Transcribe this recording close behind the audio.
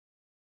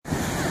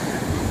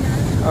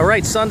All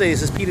right,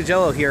 Sundays is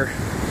Ajello here.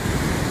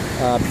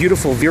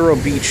 Beautiful Vero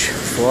Beach,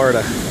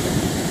 Florida.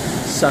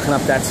 Sucking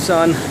up that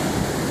sun.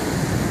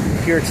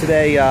 Here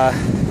today,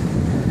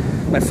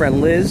 my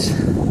friend Liz,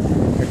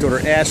 her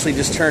daughter Ashley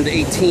just turned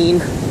 18,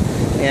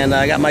 and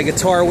I got my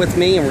guitar with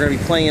me, and we're going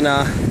to be playing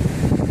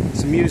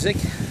some music.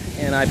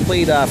 And I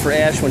played for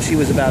Ash when she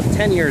was about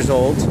 10 years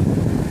old,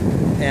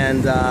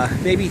 and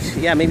maybe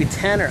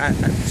 10 or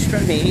she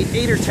tried me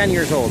 8 or 10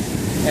 years old.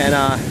 And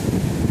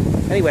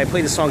anyway, I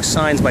played the song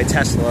 "Signs" by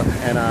Tesla,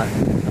 and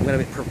I'm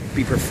going to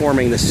be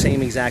performing the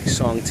same exact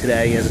song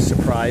today as a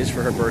surprise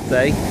for her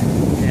birthday,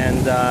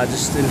 and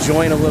just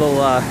enjoying a little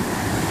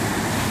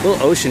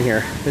ocean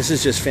here. This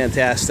is just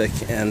fantastic,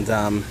 and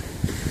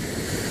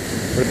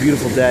what a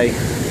beautiful day.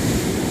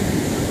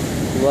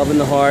 Love in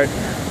the heart,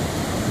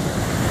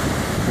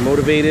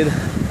 motivated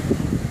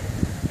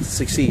to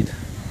succeed.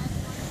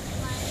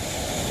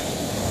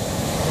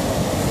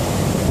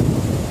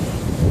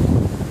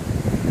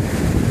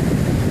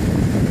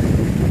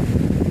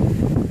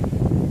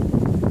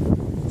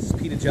 This is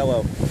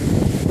Ajello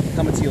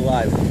coming to you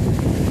live.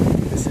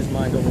 This is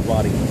Mind Over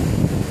Body.